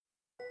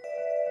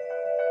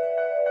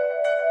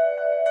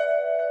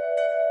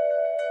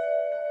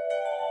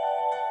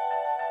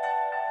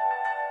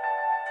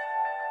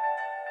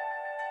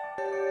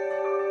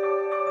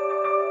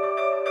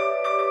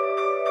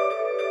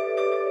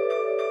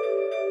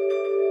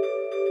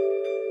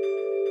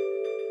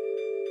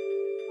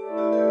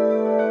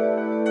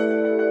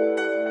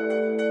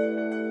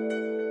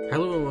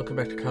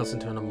welcome back to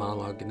Cosentona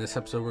Monologue. In this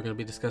episode, we're going to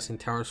be discussing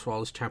Tower of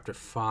Swallows Chapter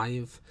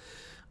 5.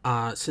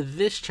 So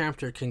this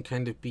chapter can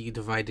kind of be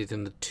divided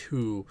into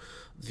two.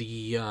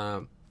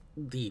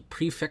 The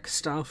prefect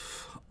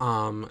stuff,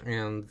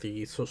 and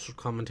the social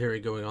commentary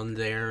going on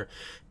there,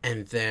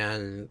 and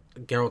then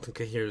Geralt and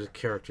Cahir's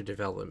character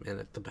development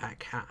at the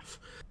back half.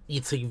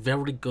 It's a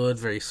very good,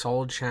 very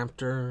solid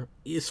chapter.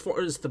 As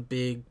far as the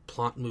big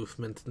plot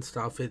movement and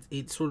stuff,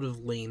 it's sort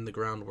of laying the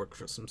groundwork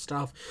for some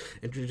stuff.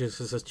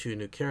 Introduces us to a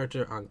new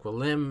character,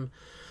 Angoulême.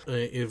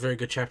 A very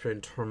good chapter in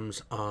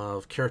terms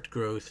of character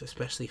growth,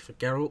 especially for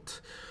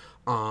Geralt.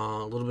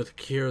 A little bit of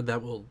Cahir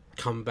that will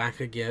come back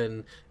again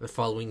in the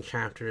following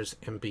chapters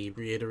and be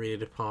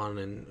reiterated upon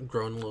and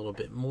grown a little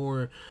bit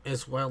more,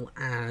 as well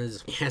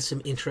as it has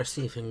some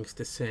interesting things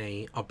to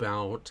say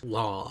about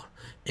law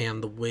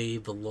and the way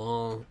the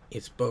law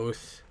is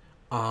both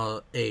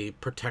a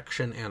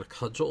protection and a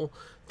cudgel,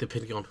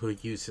 depending on who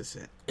uses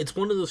it. It's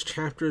one of those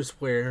chapters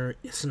where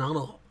it's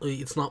not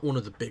one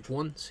of the big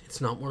ones.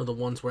 It's not one of the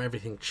ones where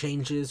everything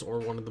changes, or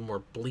one of the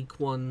more bleak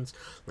ones,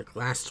 like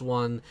last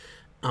one.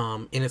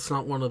 And it's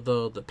not one of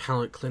the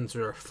palate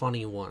cleanser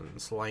funny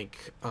ones,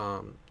 like,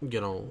 a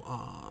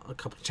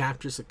couple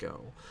chapters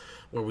ago,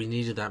 where we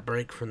needed that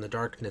break from the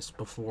darkness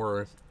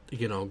before,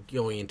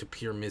 going into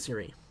pure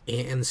misery.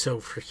 And so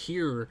for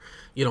here,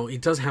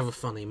 it does have a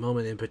funny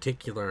moment in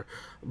particular,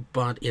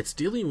 but it's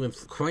dealing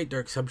with quite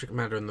dark subject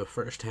matter in the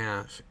first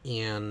half,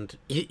 and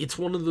it's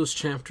one of those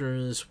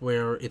chapters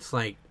where it's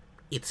like,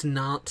 it's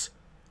not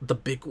the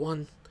big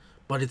one,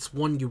 but it's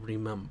one you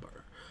remember.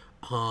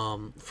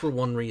 For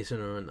one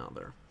reason or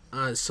another.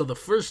 So the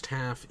first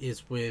half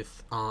is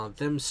with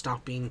them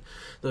stopping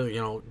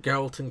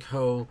Geralt and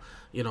co.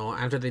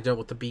 After they dealt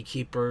with the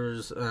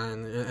beekeepers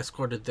and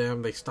escorted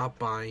them, they stopped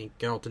by.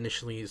 Geralt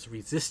initially is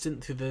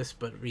resistant to this,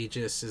 but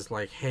Regis is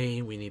like,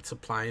 hey, we need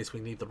supplies, we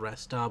need the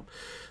rest up.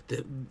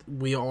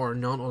 We are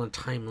not on a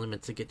time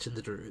limit to get to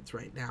the druids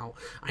right now.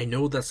 I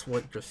know that's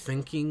what you're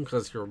thinking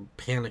because you're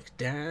panicked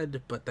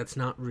dad, but that's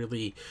not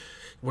really...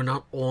 We're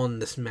not on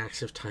this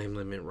massive time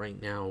limit right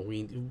now.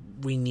 We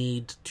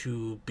need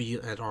to be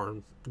at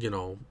our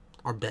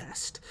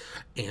best,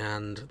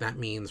 and that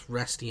means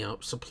resting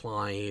up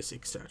supplies,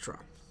 etc.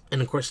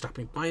 And of course,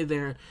 stopping by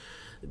there,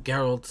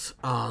 Geralt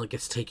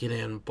gets taken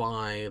in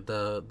by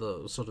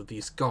the sort of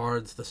these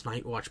guards, this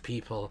Night Watch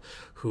people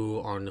who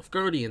are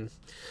Nilfgaardian,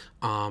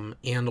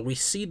 and we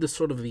see the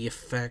sort of the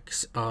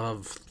effects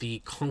of the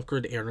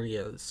conquered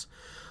areas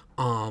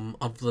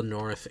of the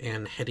north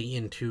and heading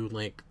into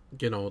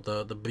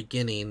the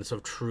beginnings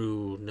of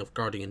true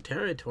Nilfgaardian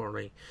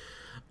territory,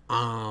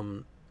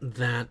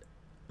 that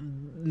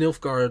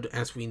Nilfgaard,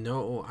 as we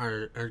know,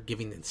 are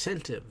giving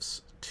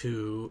incentives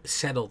to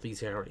settle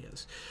these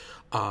areas.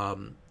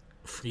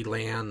 Free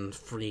land,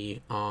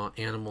 free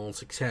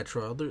animals,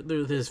 etc.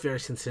 There's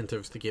various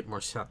incentives to get more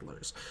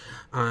settlers.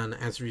 And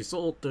as a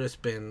result, there's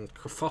been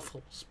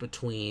kerfuffles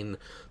between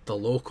the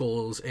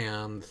locals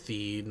and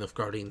the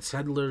Nilfgaardian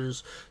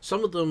settlers.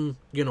 Some of them,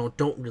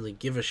 don't really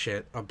give a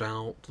shit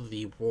about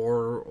the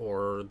war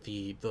or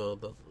the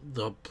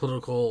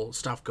political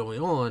stuff going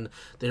on.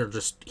 They're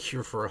just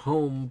here for a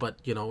home, but,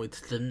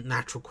 it's the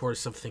natural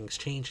course of things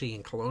changing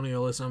in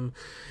colonialism.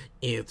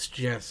 It's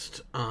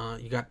just,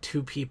 you got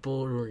two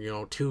people, or,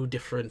 two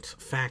different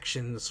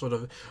factions sort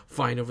of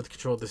vying over the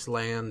control of this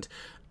land.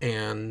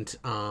 And,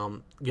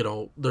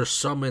 there's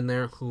some in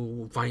there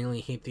who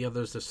violently hate the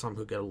others. There's some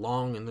who get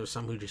along, and there's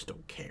some who just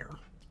don't care.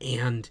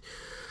 And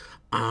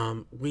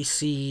we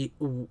see,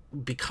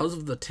 because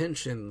of the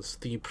tensions,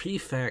 the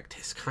prefect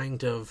has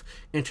kind of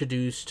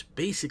introduced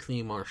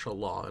basically martial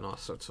law in all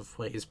sorts of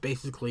ways.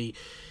 Basically,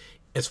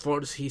 as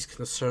far as he's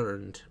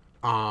concerned,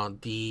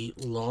 the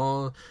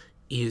law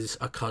is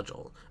a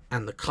cudgel,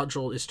 and the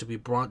cudgel is to be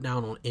brought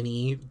down on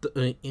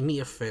any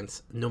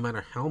offense, no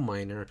matter how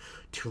minor,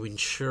 to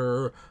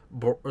ensure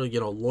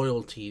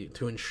loyalty,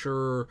 to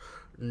ensure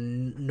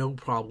no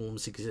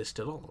problems exist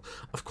at all.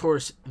 Of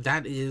course,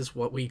 that is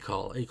what we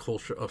call a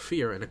culture of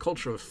fear, and a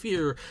culture of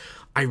fear,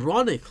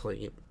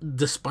 ironically,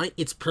 despite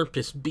its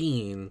purpose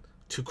being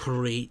to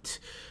create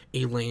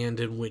a land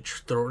in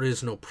which there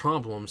is no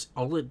problems,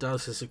 all it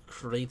does is it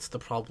creates the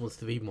problems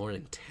to be more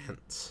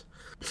intense.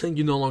 So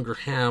you no longer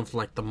have,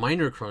 the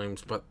minor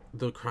crimes, but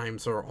the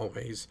crimes are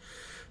always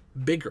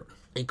bigger.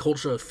 A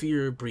culture of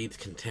fear breeds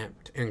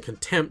contempt, and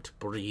contempt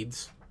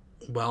breeds,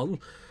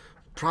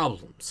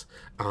 problems.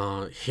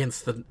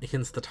 Hence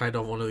the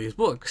title of one of these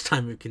books,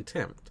 Time of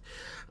Contempt.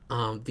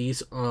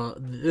 This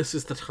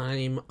is the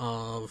time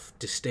of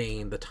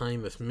disdain, the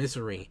time of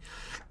misery,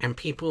 and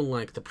people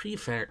like the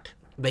prefect,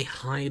 they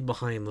hide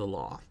behind the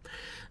law.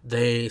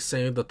 They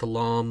say that the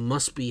law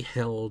must be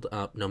held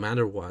up no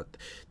matter what.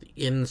 The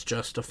ends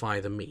justify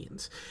the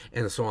means.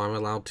 And so I'm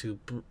allowed to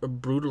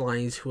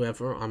brutalize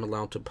whoever. I'm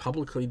allowed to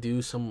publicly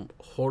do some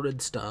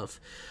horrid stuff.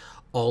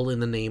 all in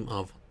the name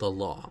of the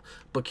law.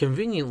 But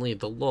conveniently,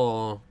 the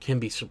law can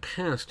be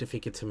surpassed if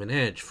it gets him an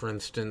edge. For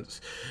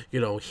instance,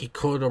 he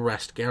could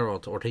arrest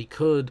Geralt, or he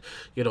could,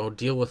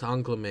 deal with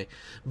Anglame,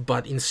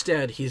 but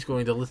instead he's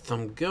going to let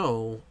them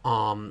go,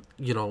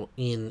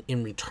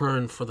 in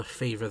return for the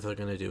favor they're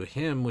going to do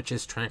him, which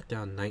is track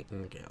down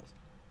Nightingale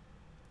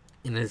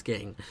in his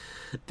gang.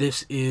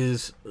 This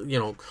is,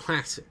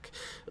 classic.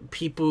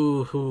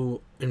 People who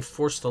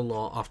enforce the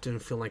law often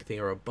feel like they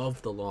are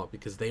above the law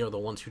because they are the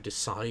ones who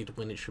decide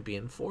when it should be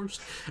enforced.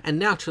 And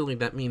naturally,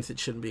 that means it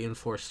shouldn't be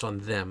enforced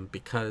on them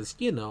because,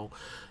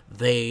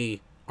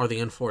 they are the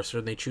enforcer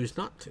and they choose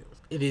not to.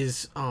 It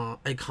is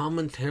a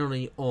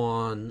commentary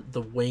on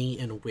the way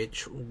in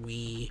which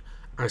we,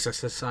 as a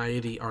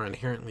society, are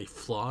inherently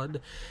flawed,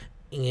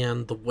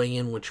 and the way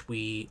in which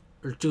we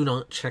do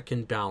not check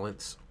and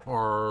balance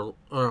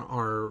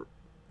our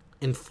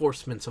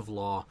enforcements of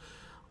law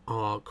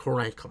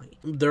correctly.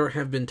 There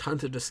have been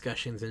tons of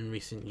discussions in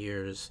recent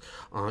years,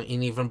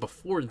 and even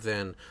before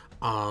then,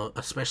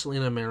 especially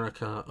in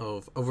America,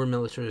 of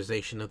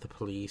over-militarization of the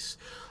police,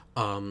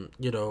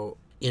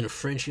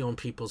 infringing on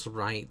people's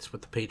rights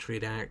with the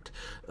Patriot Act.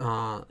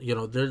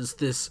 There's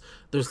this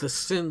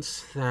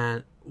sense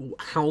that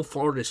how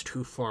far is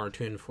too far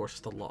to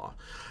enforce the law,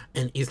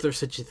 and is there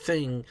such a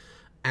thing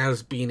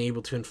as being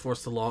able to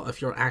enforce the law if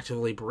you're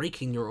actively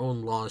breaking your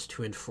own laws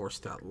to enforce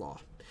that law?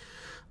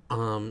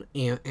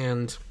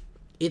 And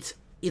it's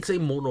a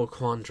moral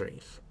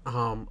quandary.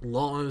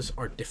 Laws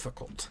are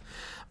difficult.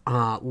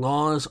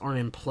 Laws are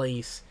in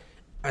place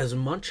as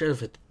much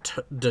as a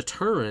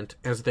deterrent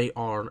as they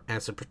are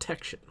as a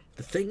protection.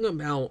 The thing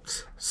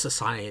about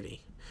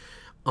society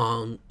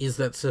is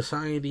that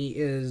society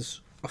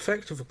is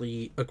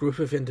effectively a group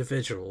of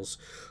individuals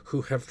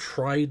who have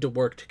tried to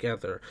work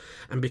together,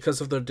 and because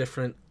of their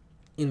different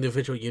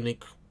individual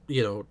unique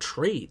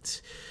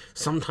traits,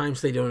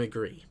 sometimes they don't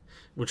agree,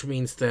 which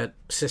means that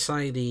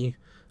society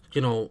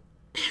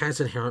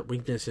has inherent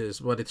weaknesses,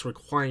 but it's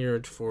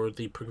required for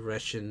the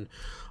progression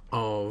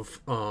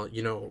of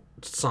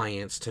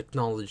science,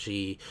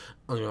 technology,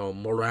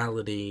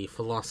 morality,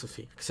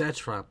 philosophy,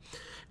 etc.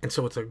 And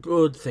so it's a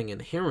good thing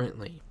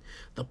inherently.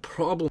 The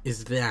problem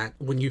is that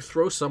when you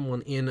throw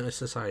someone in a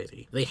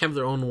society, they have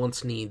their own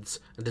wants, needs,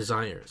 and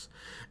desires.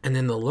 And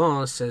then the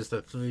law says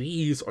that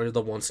these are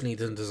the wants,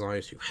 needs, and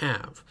desires you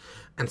have.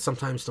 And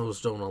sometimes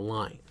those don't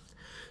align.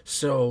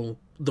 So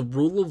the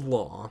rule of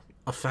law,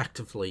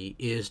 effectively,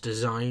 is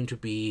designed to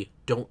be,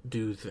 don't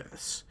do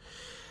this.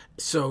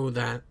 So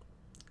that,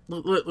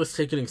 let's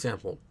take an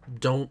example.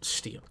 Don't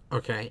steal,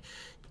 okay?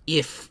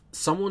 If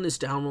someone is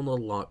down on the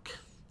luck,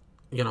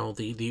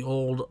 the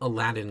old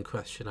Aladdin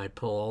question I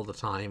pull all the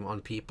time on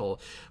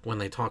people when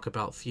they talk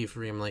about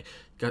thievery. I'm like,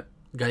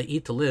 gotta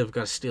eat to live,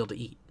 gotta steal to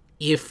eat.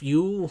 If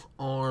you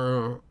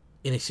are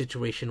in a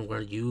situation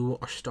where you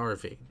are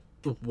starving,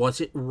 was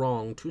it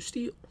wrong to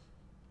steal?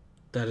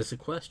 That is a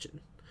question.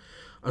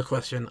 A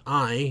question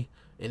I,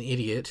 an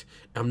idiot,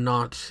 am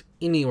not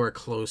anywhere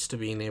close to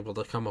being able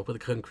to come up with a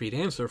concrete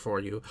answer for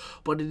you,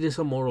 but it is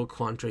a moral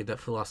quandary that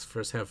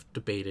philosophers have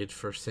debated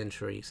for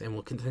centuries and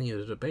will continue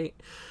to debate,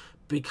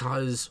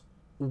 because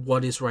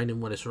what is right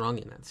and what is wrong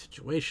in that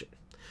situation.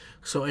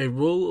 So a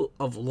rule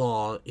of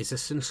law is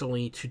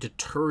essentially to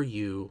deter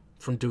you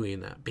from doing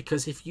that,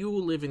 because if you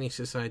live in a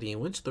society in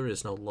which there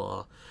is no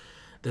law,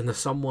 then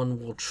someone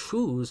will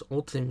choose,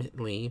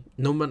 ultimately,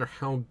 no matter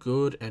how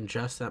good and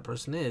just that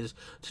person is,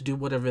 to do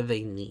whatever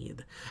they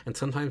need. And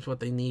sometimes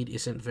what they need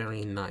isn't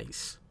very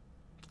nice.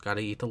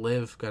 Gotta eat to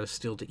live, gotta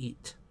steal to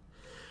eat.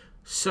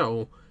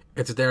 So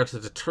it's there to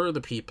deter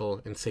the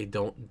people and say,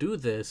 don't do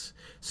this,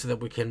 so that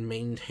we can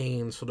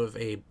maintain sort of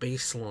a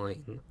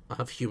baseline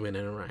of human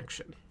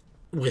interaction.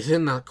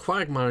 Within that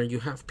quagmire,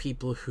 you have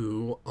people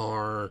who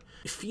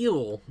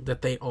feel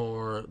that they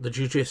are the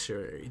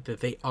judiciary, that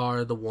they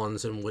are the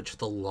ones in which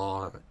the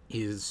law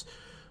is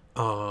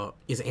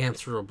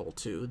answerable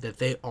to, that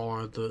they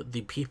are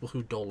the people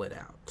who dole it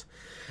out.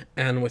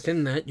 And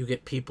within that, you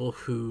get people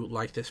who,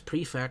 like this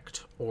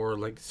prefect, or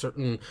like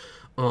certain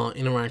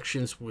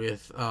interactions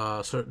with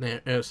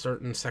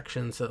certain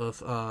sections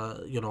of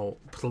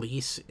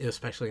police,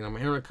 especially in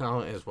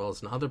America as well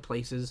as in other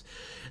places,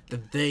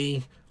 that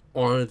they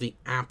are the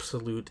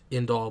absolute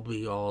end-all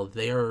be-all.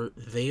 They are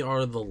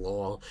the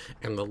law,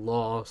 and the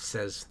law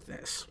says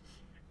this.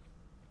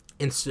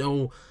 And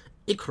so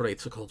it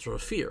creates a culture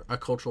of fear, a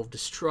culture of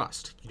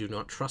distrust. You do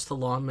not trust the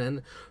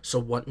lawmen,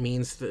 so what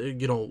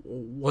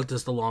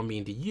does the law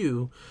mean to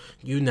you?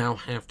 You now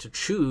have to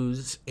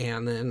choose,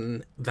 and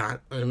then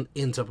that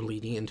ends up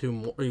leading into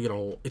more,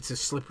 it's a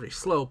slippery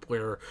slope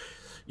where,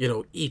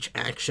 each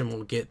action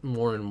will get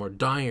more and more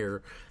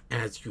dire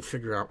as you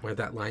figure out where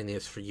that line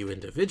is for you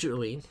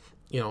individually.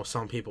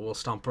 some people will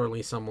stomp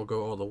early, some will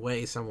go all the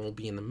way, some will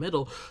be in the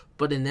middle,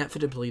 but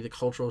inevitably the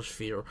cultural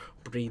sphere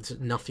breeds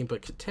nothing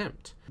but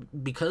contempt.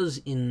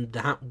 Because in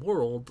that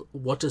world,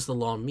 what does the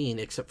law mean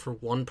except for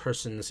one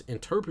person's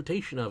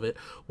interpretation of it,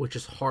 which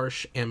is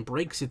harsh and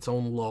breaks its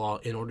own law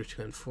in order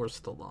to enforce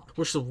the law?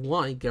 Which is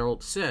why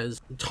Geralt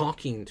says,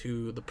 talking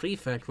to the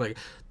prefect, like,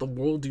 the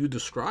world you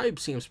describe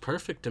seems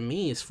perfect to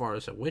me as far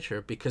as a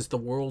Witcher, because the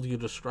world you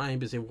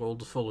describe is a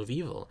world full of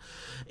evil.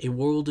 A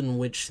world in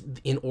which,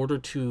 in order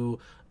to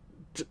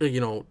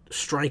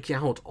strike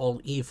out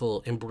all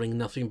evil and bring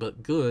nothing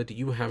but good,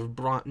 you have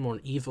brought more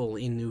evil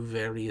in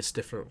various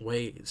different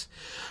ways.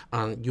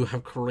 You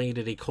have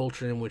created a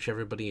culture in which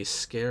everybody is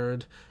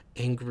scared,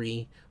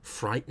 angry,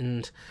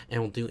 frightened,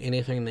 and will do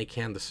anything they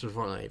can to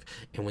survive.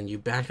 And when you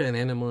back an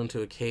animal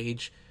into a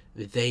cage,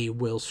 they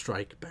will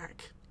strike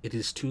back. It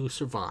is to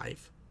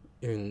survive.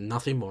 And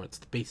nothing more. It's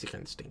the basic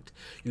instinct.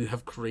 You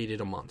have created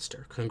a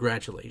monster.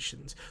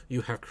 Congratulations.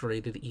 You have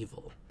created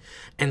evil.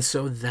 And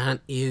so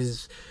that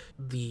is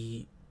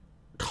the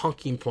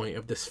talking point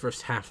of this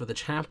first half of the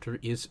chapter,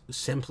 is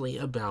simply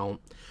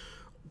about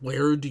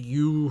where do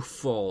you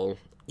fall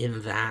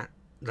in that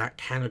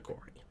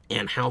category,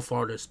 and how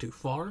far is too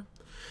far.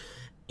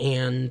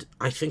 And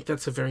I think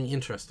that's a very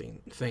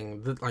interesting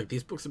thing. That, like,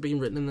 these books are being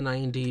written in the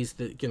 90s.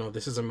 That,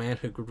 this is a man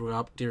who grew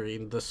up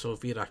during the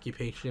Soviet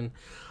occupation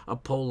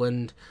of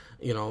Poland.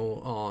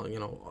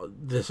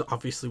 This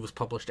obviously was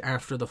published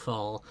after the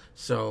fall.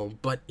 So,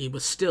 but it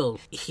was still,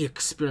 he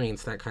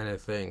experienced that kind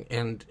of thing.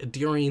 And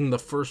during the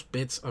first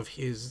bits of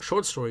his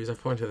short stories,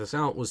 I've pointed this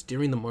out, was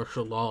during the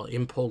martial law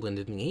in Poland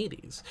in the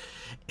 80s.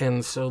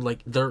 And so,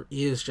 like, there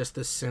is just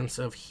this sense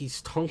of,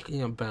 he's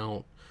talking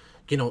about,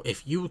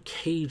 if you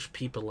cage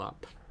people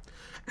up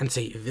and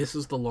say, this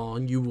is the law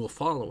and you will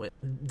follow it,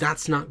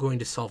 that's not going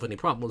to solve any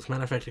problems. As a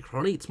matter of fact, it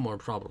creates more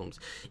problems.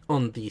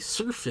 On the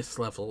surface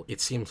level,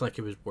 it seems like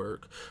it would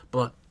work,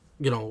 but,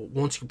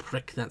 once you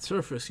prick that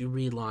surface, you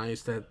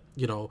realize that,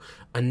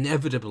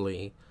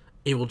 inevitably,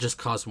 it will just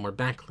cause more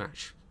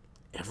backlash.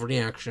 Every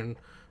action,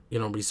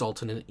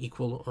 result in an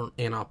equal or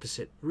an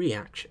opposite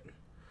reaction.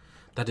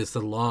 That is the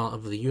law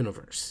of the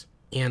universe.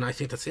 And I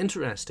think that's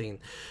interesting,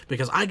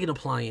 because I can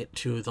apply it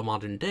to the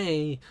modern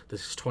day.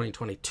 This is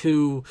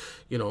 2022.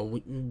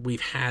 We've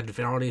had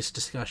various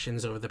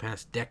discussions over the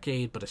past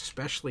decade, but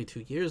especially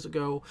 2 years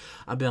ago,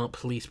 about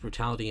police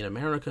brutality in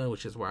America,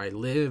 which is where I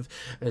live,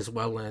 as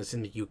well as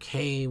in the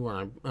UK,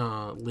 where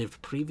I lived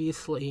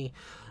previously.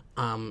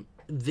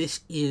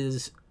 This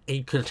is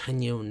a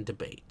continuing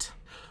debate.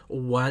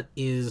 What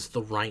is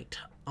the right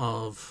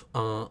of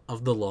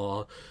the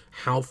law?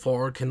 How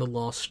far can the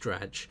law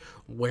stretch?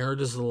 Where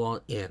does the law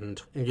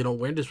end? And,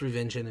 where does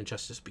revenge and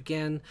injustice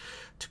begin?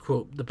 To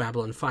quote the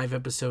Babylon 5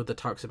 episode that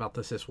talks about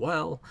this as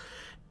well.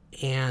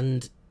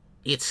 And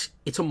it's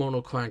a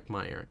moral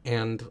quagmire.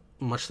 And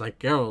much like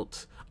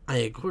Geralt, I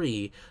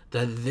agree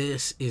that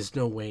this is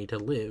no way to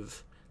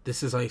live.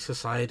 This is a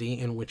society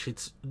in which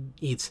it's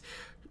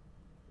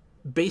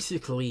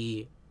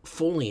basically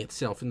fooling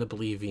itself into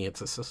believing it's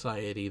a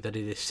society, that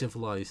it is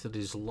civilized, that it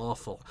is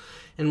lawful.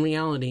 In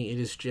reality, it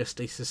is just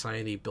a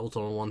society built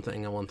on one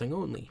thing and one thing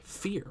only: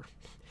 fear.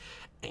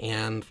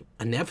 And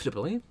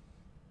inevitably,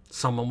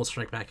 someone will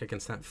strike back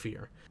against that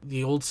fear.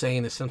 The old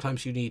saying is,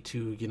 sometimes you need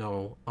to,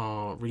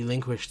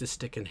 relinquish the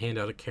stick and hand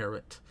out a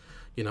carrot.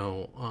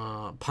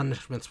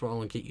 Punishments will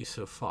only get you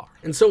so far.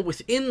 And so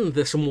within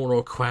this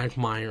moral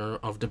quagmire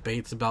of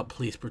debates about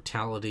police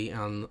brutality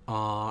and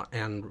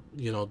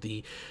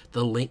the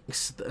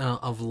links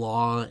of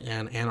law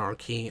and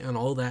anarchy and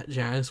all that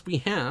jazz, we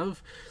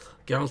have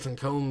Geralt and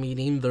Co.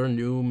 meeting their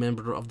new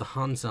member of the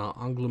Hansa,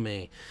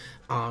 Anglume.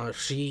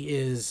 She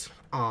is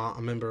a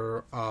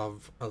member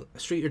of a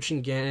street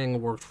urchin gang,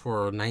 worked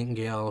for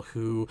Nightingale,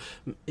 who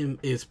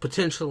is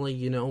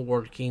potentially,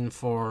 working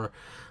for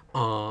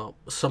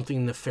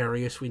something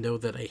nefarious. We know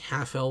that a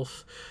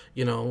half-elf,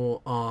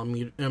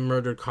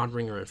 murdered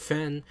Codringer and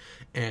Fen,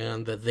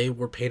 and that they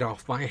were paid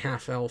off by a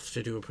half-elf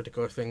to do a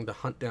particular thing, to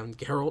hunt down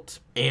Geralt.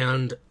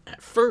 And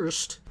at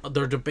first,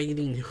 they're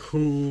debating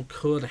who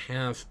could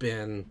have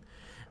been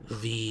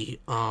the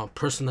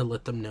person that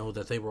let them know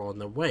that they were on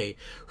their way.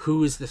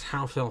 Who is this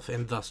half-elf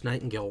and thus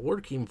Nightingale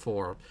working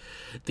for?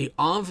 The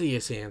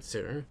obvious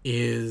answer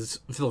is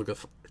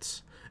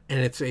Vilgefortz. And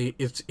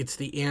it's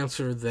the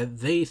answer that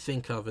they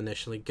think of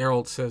initially.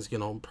 Geralt says,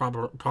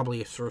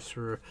 probably a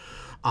sorcerer.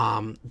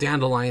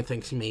 Dandelion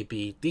thinks he may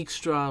be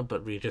Dijkstra,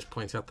 but Regis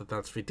points out that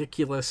that's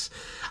ridiculous.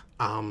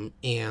 Then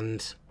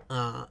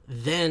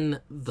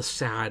the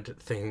sad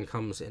thing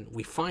comes in.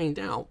 We find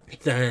out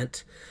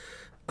that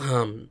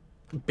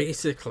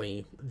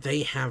basically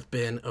they have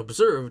been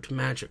observed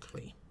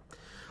magically.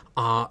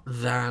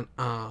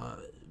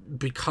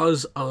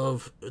 Because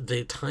of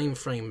the time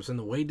frames and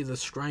the way to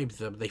describe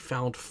them, they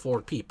found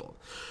 4 people.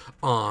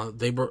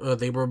 They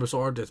were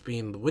absorbed as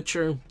being the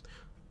Witcher,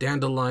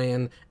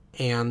 Dandelion,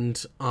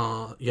 and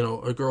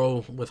a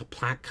girl with a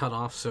plaque cut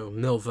off, so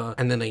Milva,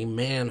 and then a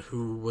man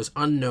who was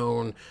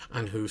unknown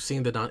and who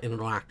seemed to not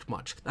interact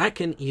much. That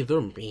can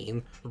either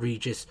mean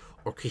Regis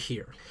or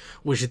Cahir,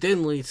 which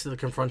then leads to the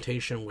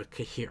confrontation with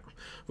Cahir.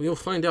 We will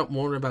find out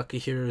more about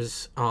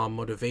Cahir's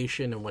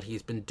motivation and what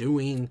he's been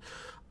doing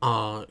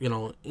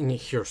in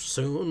here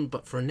soon,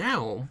 but for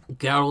now,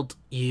 Geralt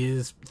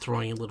is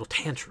throwing a little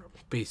tantrum,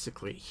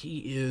 basically. He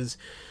is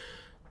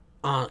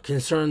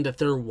concerned that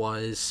there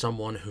was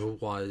someone who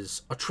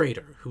was a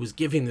traitor who was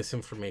giving this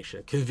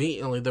information.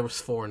 Conveniently, there was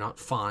 4, not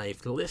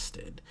 5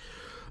 listed.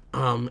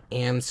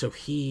 And so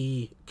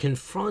he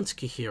confronts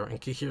Cahir,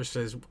 and Cahir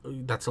says,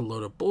 that's a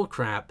load of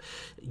bullcrap.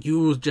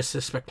 You just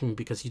suspect me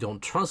because you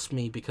don't trust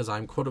me, because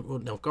I'm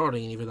quote-unquote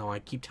Nilfgaardian, even though I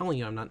keep telling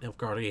you I'm not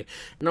Nilfgaardian.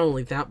 Not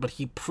only that, but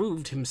he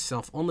proved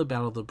himself on the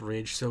Battle of the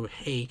Bridge, so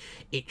hey,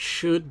 it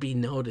should be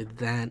noted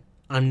that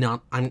I'm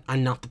not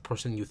the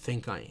person you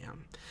think I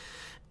am.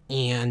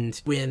 And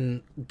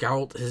when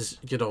Geralt has,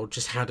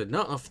 just had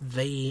enough,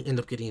 they end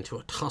up getting into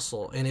a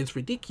tussle. And it's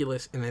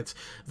ridiculous, and it's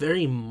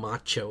very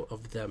macho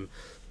of them.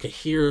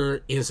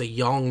 Cahir is a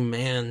young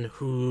man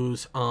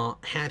who's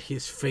had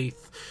his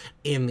faith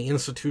in the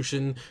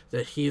institution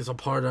that he is a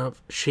part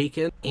of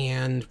shaken,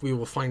 and we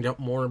will find out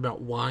more about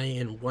why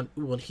and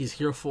what he's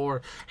here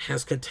for.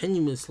 Has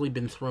continuously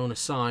been thrown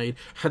aside,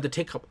 had to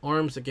take up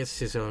arms against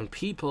his own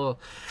people,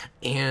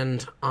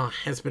 and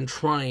has been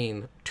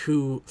trying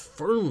to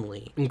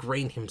firmly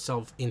ingrain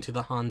himself into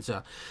the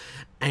Hansa.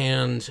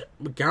 And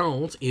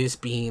Geralt is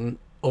being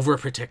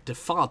overprotective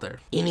father.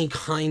 Any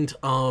kind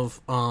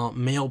of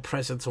male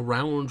presence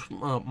around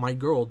my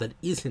girl that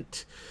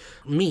isn't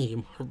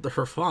me,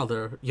 her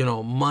father,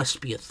 must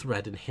be a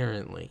threat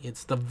inherently.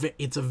 It's a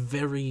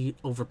very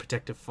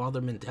overprotective father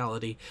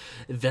mentality,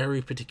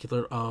 very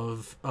particular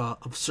of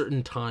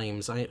certain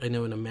times. I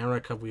know in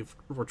America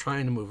we're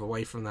trying to move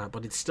away from that,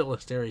 but it's still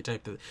a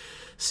stereotype that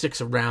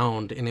sticks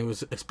around, and it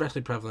was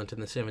especially prevalent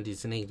in the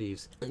 70s and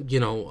 80s.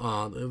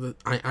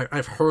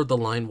 I've heard the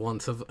line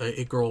once of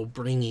a girl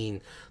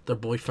bringing their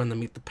boyfriend to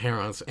meet the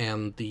parents,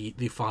 and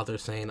the father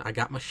saying, "I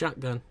got my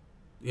shotgun."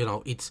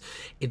 It's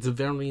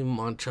very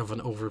much of an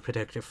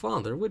overprotective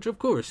father, which of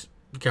course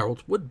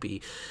Geralt would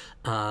be.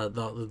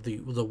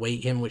 The way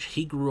in which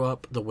he grew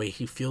up, the way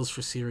he feels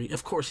for Ciri,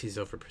 of course he's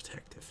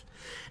overprotective.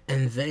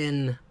 And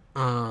then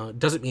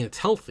doesn't mean it's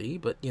healthy,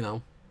 but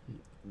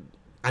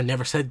I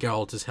never said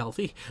Geralt is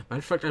healthy. Matter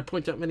of fact, I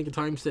point out many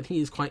times that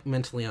he is quite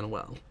mentally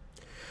unwell.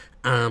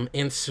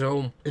 And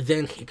so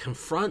then he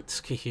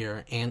confronts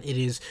Cahir, and it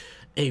is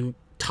a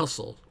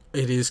tussle.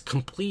 It is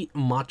complete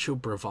macho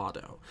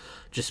bravado.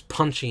 Just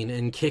punching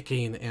and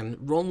kicking and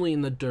rolling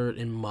in the dirt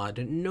and mud.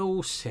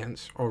 No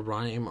sense or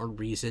rhyme or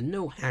reason.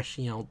 No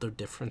hashing out their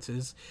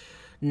differences.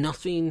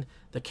 Nothing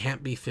that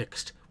can't be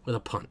fixed with a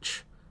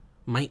punch.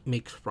 Might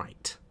makes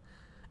right.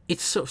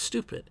 It's so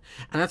stupid.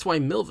 And that's why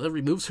Milva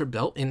removes her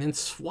belt and then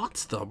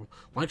swats them.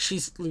 Like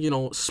she's,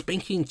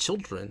 spanking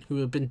children who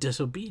have been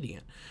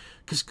disobedient.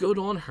 Because good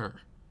on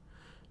her.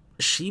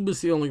 She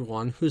was the only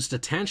one who's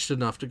detached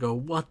enough to go,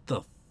 what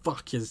the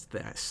fuck is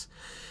this?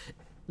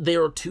 They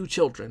are 2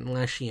 children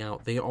lashing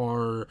out. They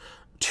are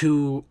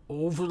 2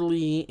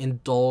 overly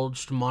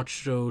indulged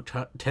macho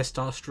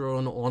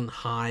testosterone on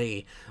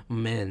high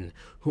men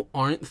who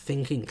aren't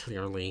thinking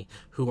clearly,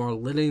 who are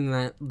letting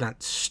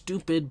that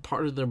stupid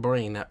part of their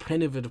brain, that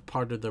primitive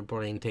part of their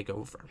brain take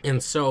over.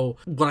 And so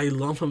what I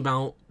love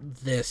about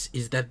this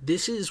is that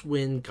this is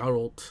when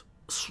Geralt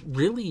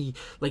really,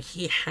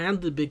 he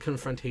had the big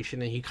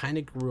confrontation, and he kind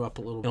of grew up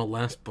a little in the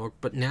last book,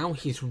 but now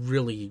he's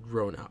really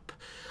grown up.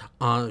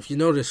 If you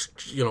notice,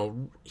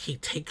 he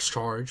takes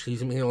charge.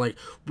 He's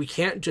we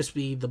can't just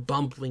be the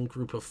bumbling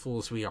group of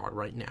fools we are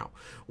right now.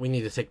 We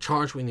need to take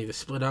charge. We need to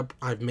split up.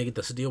 I've made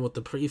this deal with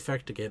the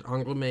prefect to get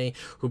Anglame,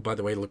 who, by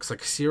the way, looks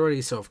like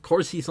Ciri, so of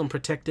course he's on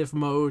protective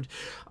mode,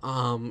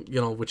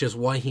 which is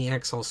why he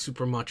acts all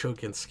super macho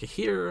against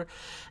Cahir,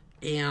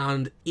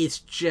 and it's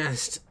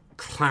just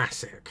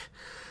classic.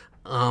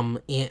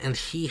 And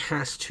he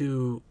has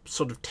to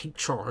sort of take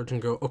charge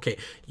and go, okay,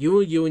 you,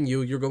 and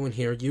you're going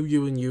here,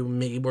 you, and you,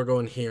 me, we're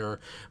going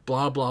here,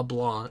 blah, blah,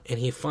 blah. And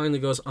he finally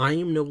goes, I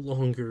am no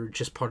longer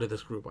just part of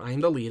this group. I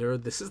am the leader.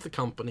 This is the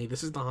company.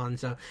 This is the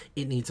Hansa.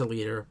 It needs a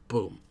leader.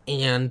 Boom.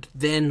 And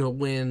then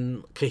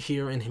when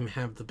Cahir and him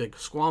have the big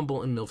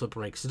squabble and Milva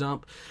breaks it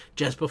up,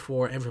 just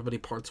before everybody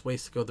parts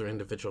ways to go their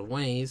individual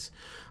ways,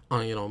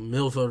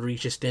 Milva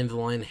reaches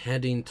Dandelion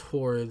heading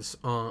towards,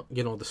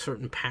 the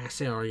certain pass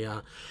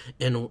area,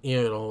 and,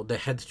 the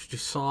head that you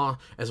saw,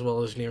 as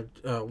well as near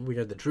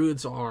where the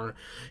druids are,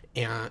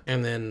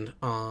 and then,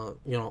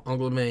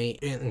 Anglame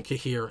and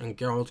Cahir and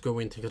Geralt go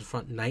in to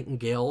confront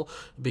Nightingale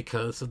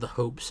because of the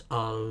hopes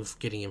of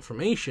getting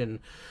information,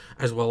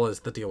 as well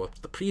as the deal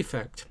with the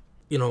prefect.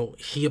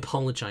 He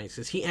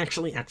apologizes. He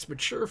actually acts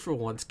mature for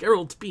once.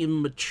 Geralt's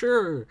being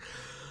mature.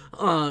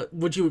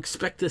 Would you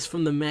expect this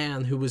from the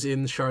man who was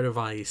in Shard of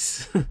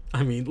Ice?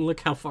 I mean,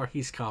 look how far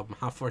he's come,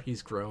 how far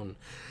he's grown.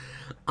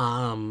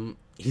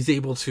 He's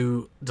able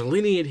to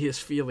delineate his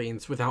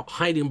feelings without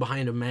hiding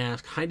behind a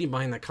mask, hiding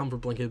behind that comfort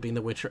blanket of being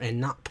the Witcher, and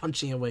not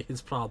punching away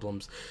his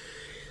problems.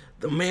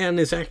 The man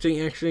is acting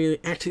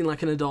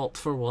like an adult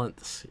for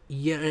once.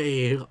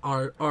 Yay!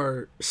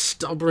 Our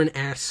stubborn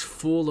ass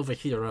fool of a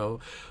hero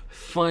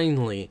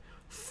finally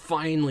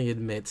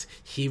admits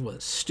he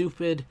was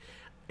stupid,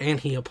 and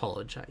he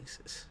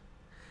apologizes.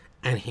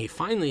 And he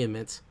finally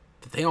admits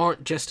that they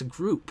aren't just a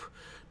group;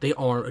 they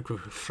are a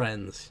group of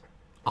friends,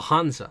 a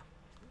Hansa.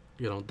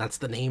 You know, that's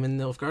the name in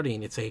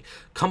Nilfgaardian. It's a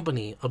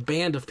company, a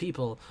band of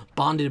people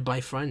bonded by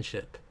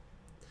friendship.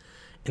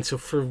 And so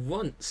for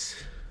once,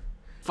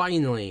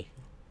 finally,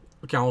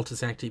 Geralt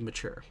is acting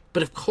mature.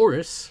 But of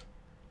course,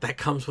 that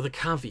comes with a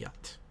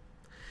caveat.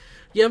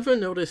 You ever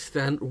notice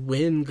that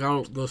when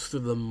Geralt goes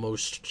through the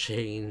most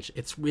change,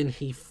 it's when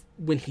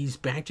he's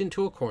backed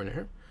into a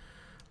corner,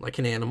 like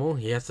an animal,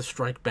 he has to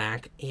strike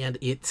back, and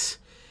it's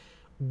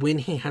when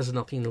he has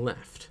nothing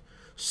left.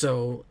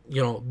 So,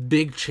 you know,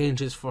 big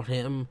changes for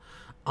him,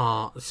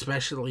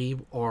 especially,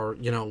 or,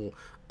 you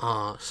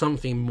know,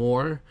 something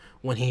more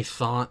when he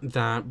thought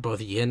that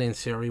both Yen and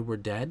Ciri were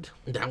dead.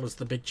 That was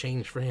the big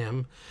change for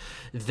him.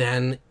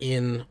 Then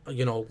in,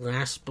 you know,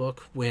 last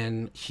book,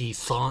 when he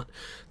thought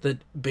that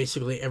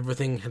basically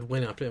everything had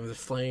went up into the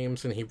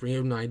flames and he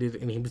reunited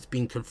and he was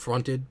being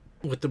confronted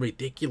with the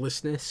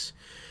ridiculousness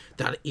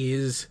that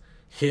is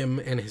him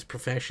and his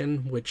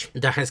profession, which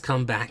that has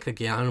come back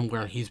again,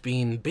 where he's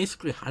being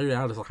basically hired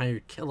out as a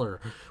hired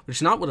killer, which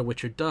is not what a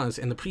Witcher does,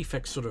 and the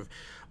prefect sort of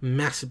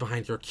massive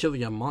behind you're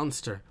killing a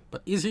monster.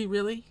 But is he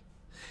really?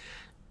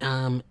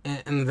 And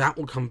that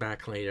will come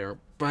back later.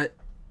 But,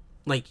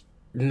 like,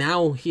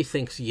 now he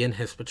thinks Yen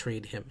has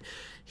betrayed him.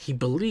 He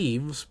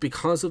believes,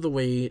 because of the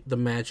way the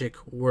magic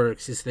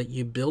works, is that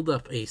you build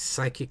up a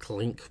psychic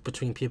link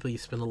between people you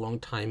spend a long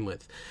time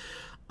with.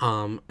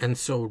 And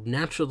so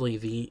naturally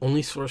the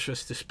only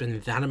sorceress to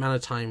spend that amount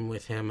of time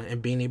with him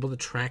and being able to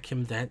track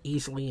him that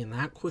easily and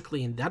that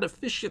quickly and that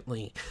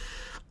efficiently,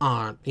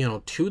 you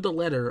know, to the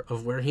letter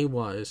of where he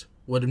was,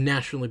 would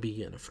naturally be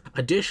Yennefer.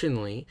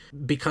 Additionally,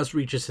 because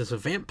Regis is a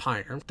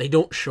vampire, they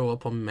don't show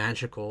up on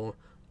magical,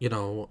 you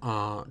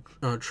know,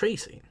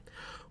 tracing.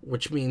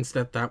 Which means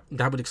that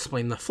would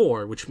explain the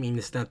four, which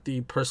means that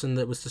the person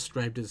that was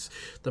described as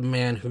the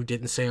man who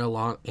didn't say a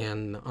lot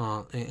and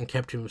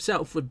kept to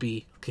himself would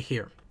be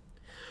Cahir.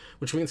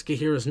 Which means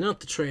Cahir is not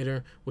the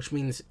traitor, which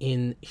means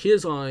in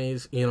his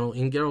eyes, you know,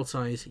 in Geralt's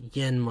eyes,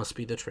 Yen must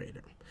be the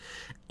traitor.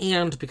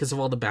 And because of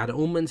all the bad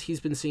omens he's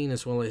been seeing,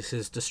 as well as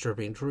his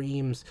disturbing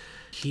dreams,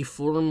 he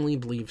firmly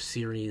believes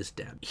Ciri is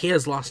dead. He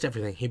has lost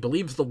everything. He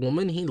believes the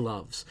woman he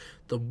loves,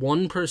 the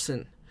one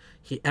person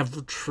he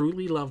ever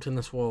truly loved in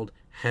this world,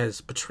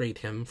 has betrayed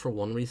him for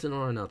one reason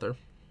or another.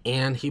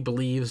 And he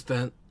believes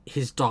that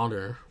his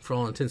daughter, for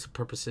all intents and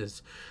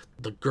purposes,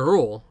 the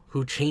girl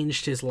who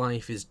changed his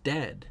life, is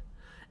dead.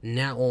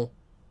 Now,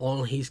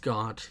 all he's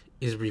got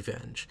is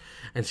revenge.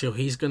 And so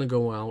he's going to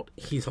go out.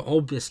 He's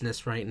all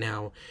business right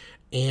now.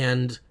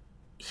 And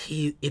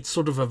it's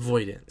sort of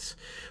avoidance.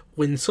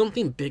 When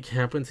something big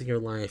happens in your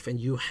life and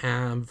you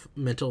have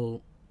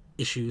mental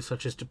issues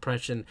such as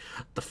depression,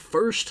 the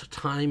first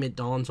time it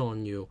dawns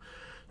on you,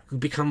 you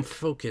become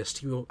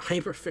focused, you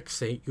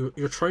hyperfixate,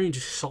 you're trying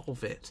to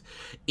solve it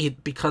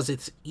because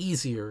it's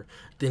easier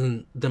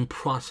than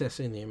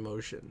processing the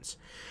emotions.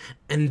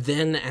 And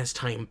then as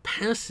time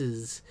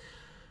passes,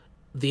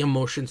 the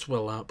emotions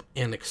well up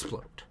and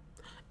explode.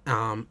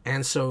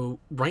 And so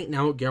right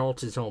now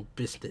Geralt is all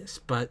business,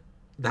 but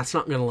that's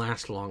not going to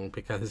last long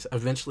because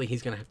eventually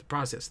he's going to have to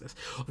process this.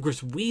 Of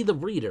course, we, the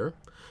reader,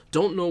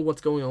 don't know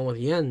what's going on with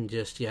Yen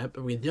just yet,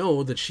 but we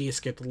know that she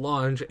escaped the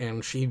lodge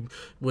and she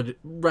would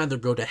rather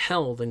go to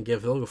hell than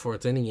give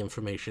Vilgefortz any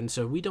information,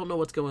 so we don't know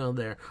what's going on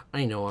there.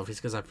 I know, obviously,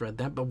 because I've read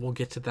that, but we'll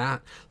get to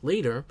that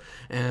later,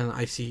 and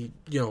I see,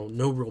 you know,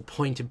 no real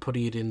point in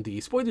putting it in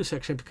the spoiler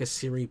section because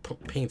Ciri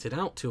paints it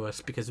out to us,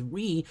 because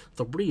we,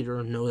 the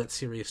reader, know that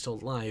Ciri is still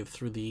alive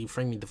through the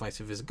framing device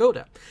of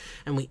Visigoda.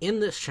 And we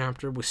end this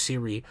chapter with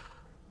Ciri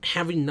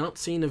having not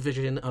seen a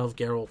vision of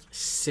Geralt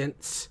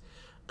since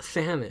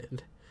Thanedd,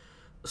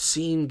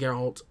 seeing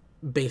Geralt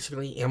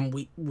basically, and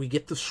we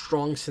get the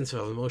strong sense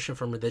of emotion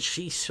from her that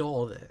she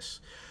saw this.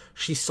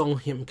 She saw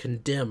him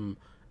condemn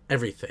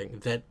everything,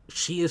 that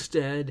she is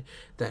dead,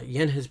 that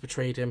Yen has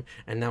betrayed him,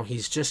 and now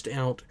he's just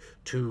out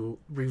to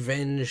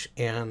revenge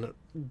and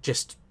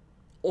just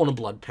on a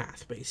blood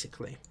path,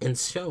 basically. And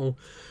so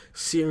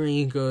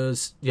Ciri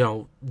goes, you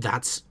know,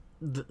 that's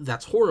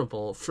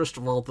horrible. First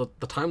of all, the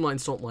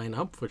timelines don't line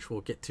up, which we'll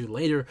get to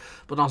later,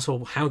 but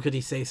also, how could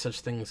he say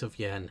such things of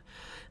Yen?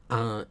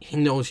 He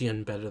knows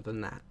Yen better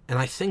than that. And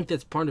I think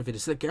that's part of it,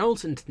 is that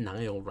Geralt's in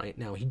denial right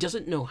now. He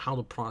doesn't know how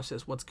to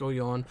process what's going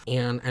on,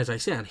 and as I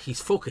said,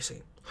 he's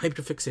focusing,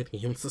 hyperfixating.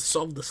 He wants to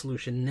solve the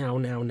solution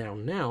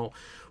now,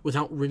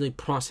 without really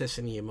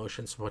processing the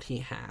emotions of what he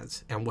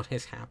has and what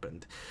has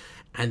happened.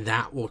 And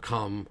that will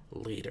come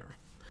later.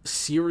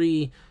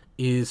 Ciri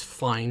is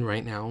fine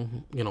right now,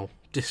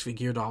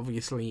 disfigured,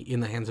 obviously,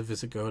 in the hands of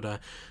Visigoda.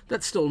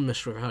 That's still a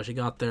mystery of how she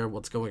got there,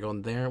 what's going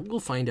on there. We'll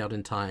find out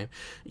in time.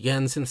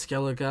 Jens and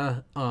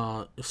Skellige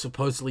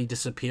supposedly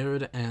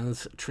disappeared,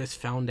 as Triss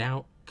found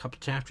out a couple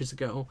chapters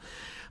ago,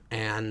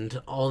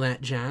 and all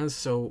that jazz,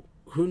 so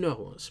who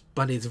knows?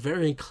 But it's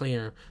very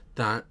clear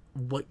that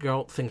what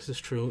Geralt thinks is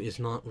true is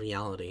not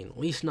reality, at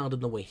least not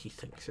in the way he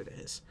thinks it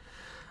is.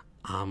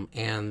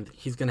 And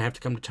he's going to have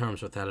to come to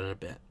terms with that in a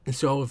bit. And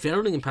so, a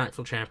very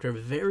impactful chapter,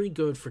 very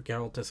good for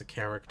Geralt as a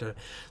character,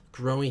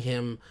 growing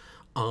him,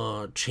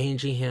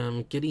 changing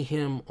him, getting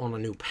him on a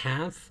new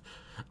path,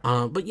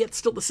 but yet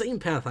still the same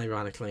path,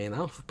 ironically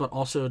enough, but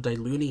also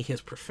diluting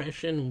his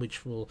profession,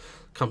 which will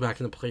come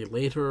back into play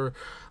later,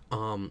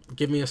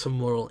 giving us some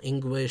moral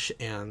anguish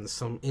and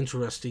some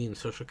interesting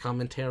social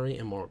commentary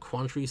and moral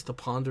quandaries to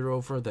ponder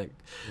over that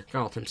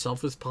Geralt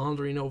himself is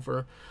pondering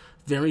over.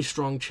 Very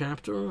strong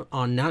chapter,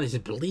 not as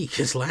bleak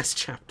as last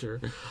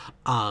chapter,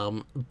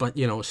 but,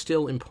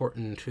 still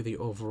important to the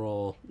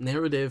overall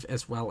narrative,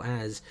 as well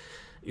as,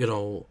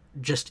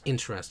 just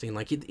interesting.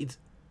 Like, it's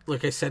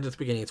like I said at the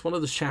beginning, it's one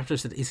of those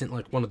chapters that isn't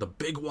like one of the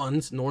big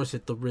ones, nor is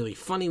it the really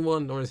funny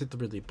one, nor is it the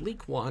really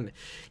bleak one.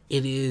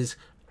 It is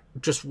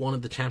just one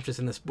of the chapters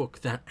in this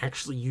book that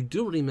actually you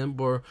do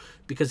remember,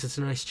 because it's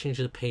a nice change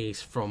of the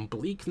pace from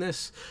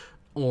bleakness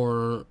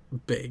or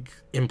big,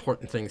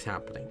 important things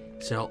happening.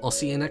 So I'll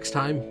see you next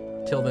time.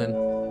 Till then,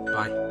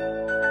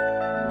 bye.